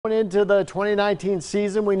Going into the 2019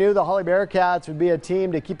 season, we knew the Hawley Bearcats would be a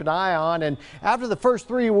team to keep an eye on, and after the first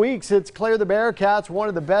 3 weeks, it's clear the Bearcats one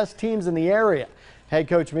of the best teams in the area. Head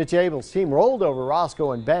coach Mitch Abel's team rolled over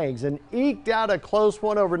Roscoe and Bangs and eked out a close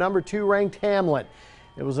one over number 2 ranked Hamlin.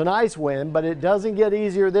 It was a nice win, but it doesn't get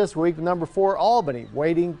easier this week with number 4 Albany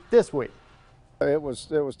waiting this week. It was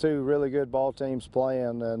two really good ball teams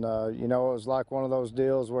playing, and you know, it was like one of those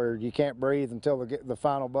deals where you can't breathe until the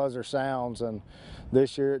final buzzer sounds, and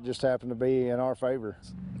this year it just happened to be in our favor.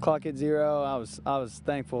 Clock at 0. I was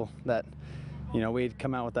thankful that, you know, we'd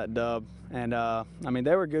come out with that dub, and I mean,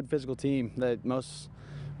 they were a good physical team. That most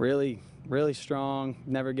really strong,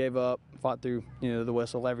 never gave up, fought through, you know, the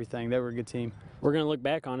whistle, everything. They were a good team. We're going to look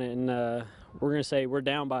back on it, and we're going to say we're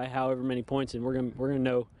down by however many points, and we're going to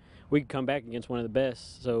know we can come back against one of the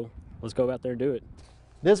best. So let's go out there and do it.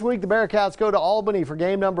 This week, the Bearcats go to Albany for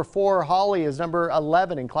game number 4. Hawley is number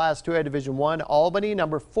 11 in Class 2A Division I. Albany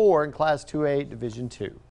number 4 in Class 2A Division II.